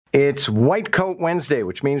It's White Coat Wednesday,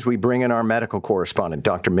 which means we bring in our medical correspondent,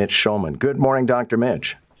 Dr. Mitch Shulman. Good morning, Dr.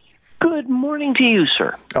 Mitch. Good morning to you,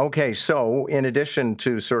 sir. Okay, so in addition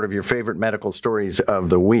to sort of your favorite medical stories of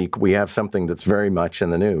the week, we have something that's very much in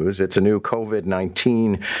the news. It's a new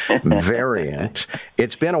COVID-19 variant.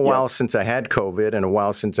 It's been a while since I had COVID and a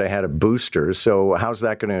while since I had a booster, so how's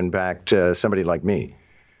that going to impact somebody like me?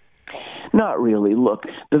 Not really. Look,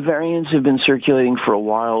 the variants have been circulating for a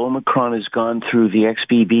while. Omicron has gone through the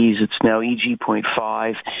XBBs. It's now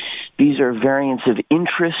EG.5. These are variants of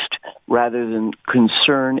interest rather than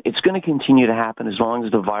concern. It's going to continue to happen as long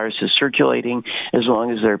as the virus is circulating, as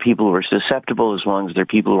long as there are people who are susceptible, as long as there are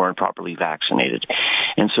people who aren't properly vaccinated.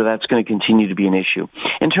 And so that's going to continue to be an issue.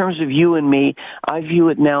 In terms of you and me, I view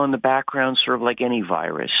it now in the background sort of like any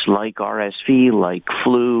virus, like RSV, like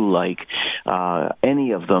flu, like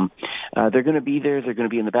any of them. They're going to be there. They're going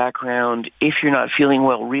to be in the background. If you're not feeling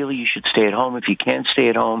well, really, you should stay at home. If you can't stay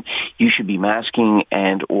at home, you should be masking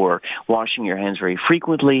and or washing your hands very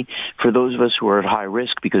frequently. For those of us who are at high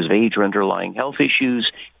risk because of age or underlying health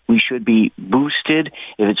issues, we should be boosted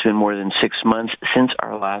if it's been more than 6 months since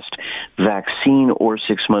our last vaccine or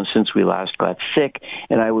 6 months since we last got sick.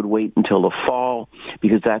 And I would wait until the fall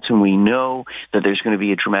because that's when we know that there's going to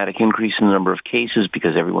be a dramatic increase in the number of cases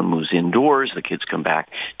because everyone moves indoors, the kids come back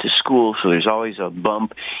to school. So there's always a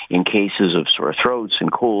bump in cases of sore throats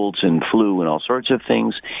and colds and flu and all sorts of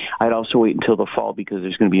things. I'd also wait until the fall because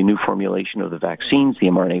there's going to be a new formulation of the vaccines, the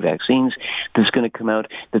mRNA vaccines, that's going to come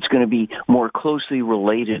out that's going to be more closely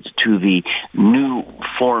related to the new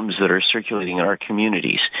forms that are circulating in our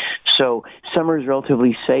communities. So summer is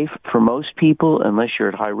relatively safe for most people unless you're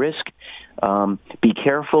at high risk. Be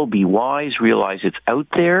careful, be wise, realize it's out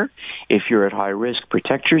there. If you're at high risk,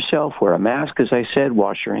 protect yourself, wear a mask, as I said,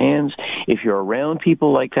 wash your hands. If you're around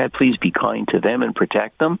people like that, please be kind to them and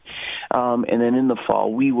protect them. And then in the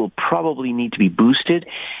fall, we will probably need to be boosted.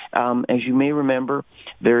 As you may remember,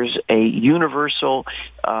 there's a universal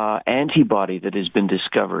antibody that has been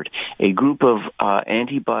discovered, a group of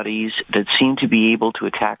antibodies that seem to be able to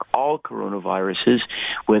attack all coronaviruses,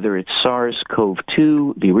 whether it's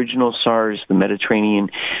SARS-CoV-2, the original SARS, the Mediterranean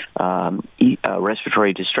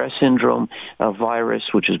respiratory distress syndrome virus,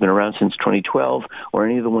 which has been around since 2012, or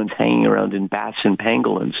any of the ones hanging around in bats and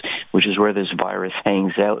pangolins, which is where this virus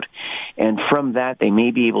hangs out. And from that, they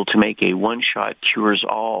may be able to make a one-shot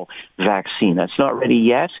cures-all vaccine. That's not ready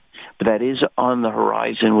yet, but that is on the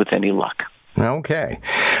horizon with any luck. Okay.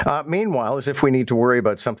 Meanwhile, as if we need to worry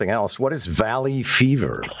about something else, what is valley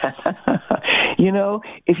fever? You know,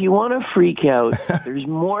 if you want to freak out, there's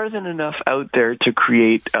more than enough out there to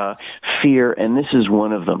create fear, and this is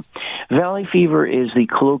one of them. Valley fever is the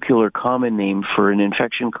colloquial common name for an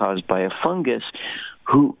infection caused by a fungus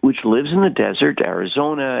which lives in the desert,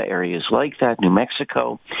 Arizona, areas like that, New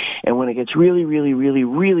Mexico. And when it gets really, really, really,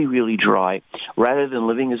 really, really dry, rather than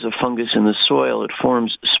living as a fungus in the soil, it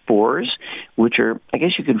forms spores, which are, I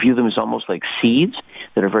guess you could view them as almost like seeds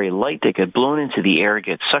that are very light. They get blown into the air,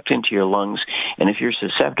 get sucked into your lungs. And if you're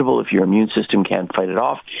susceptible, if your immune system can't fight it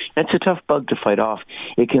off, that's a tough bug to fight off.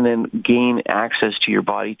 It can then gain access to your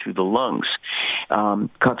body through the lungs.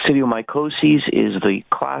 Coccidiomycosis is the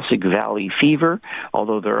classic valley fever,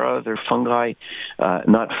 although there are other fungi,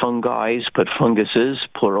 not fungis, but funguses,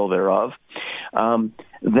 plural thereof,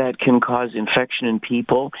 that can cause infection in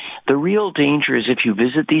people. The real danger is if you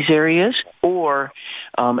visit these areas or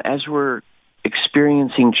as we're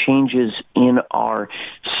experiencing changes in our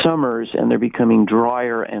summers and they're becoming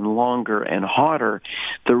drier and longer and hotter,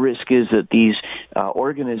 the risk is that these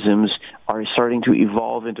organisms are starting to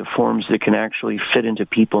evolve into forms that can actually fit into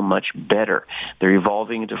people much better. They're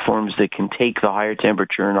evolving into forms that can take the higher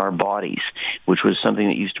temperature in our bodies, which was something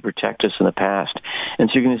that used to protect us in the past. And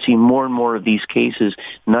so you're going to see more and more of these cases,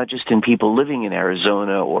 not just in people living in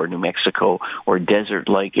Arizona or New Mexico or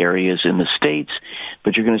desert-like areas in the States,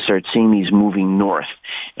 but you're going to start seeing these moving north.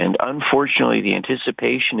 And unfortunately, the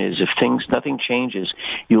anticipation is if nothing changes,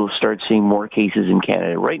 you'll start seeing more cases in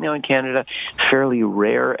Canada. Right now in Canada, fairly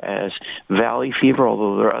rare as valley fever,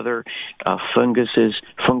 although there are other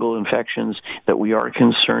fungal infections that we are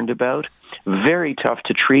concerned about. Very tough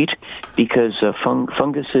to treat because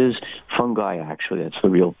fungi actually, that's the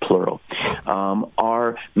real plural,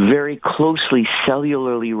 are very closely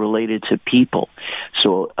cellularly related to people.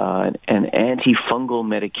 So an antifungal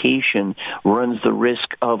medication runs the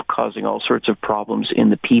risk of causing all sorts of problems in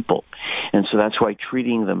the people. And so that's why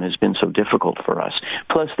treating them has been so difficult for us.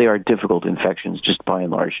 Plus, they are difficult infections just by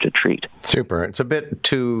and large to treat. Super. It's a bit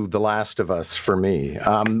to The Last of Us for me.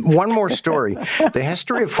 One more story. The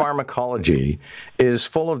history of pharmacology is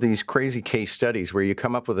full of these crazy case studies where you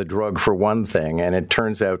come up with a drug for one thing and it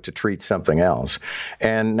turns out to treat something else.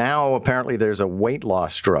 And now apparently there's a weight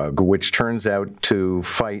loss drug which turns out to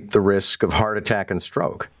fight the risk of heart attack and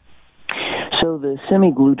stroke. So the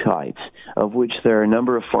semaglutides, of which there are a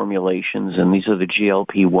number of formulations, and these are the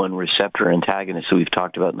GLP-1 receptor antagonists that we've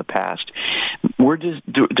talked about in the past, were just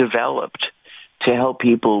developed to help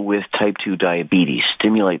people with type 2 diabetes,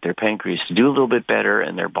 stimulate their pancreas to do a little bit better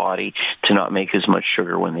and their body to not make as much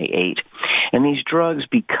sugar when they ate. And these drugs,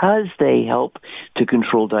 because they help to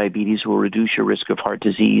control diabetes, will reduce your risk of heart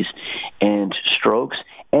disease and strokes,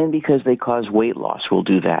 and because they cause weight loss, will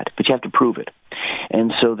do that. But you have to prove it.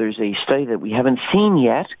 And so there's a study that we haven't seen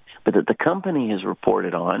yet, but that the company has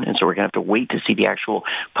reported on, and so we're going to have to wait to see the actual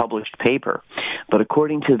published paper. But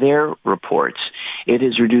according to their reports, it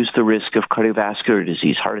has reduced the risk of cardiovascular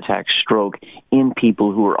disease, heart attack, stroke in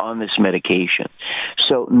people who are on this medication.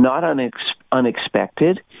 So not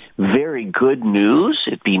unexpected, very good news.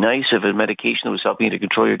 It'd be nice if a medication that was helping you to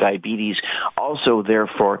control your diabetes also,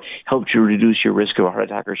 therefore, helped you reduce your risk of a heart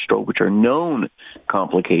attack or stroke, which are known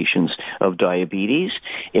complications of diabetes.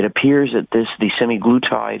 It appears that the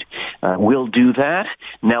semaglutide will do that.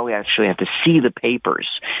 Now we actually have to see the papers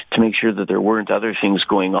to make sure that there weren't other things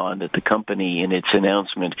going on that the company in its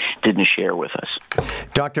announcement didn't share with us.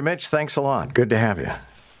 Dr. Mitch, thanks a lot. Good to have you.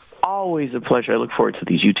 Always a pleasure. I look forward to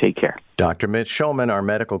these. You take care. Dr. Mitch Shulman, our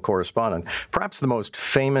medical correspondent. Perhaps the most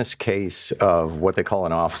famous case of what they call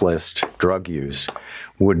an off-list drug use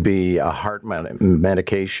would be a heart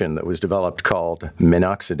medication that was developed called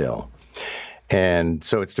minoxidil. And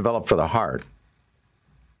so it's developed for the heart.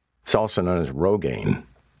 It's also known as Rogaine,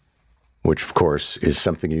 which, of course, is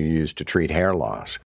something you use to treat hair loss.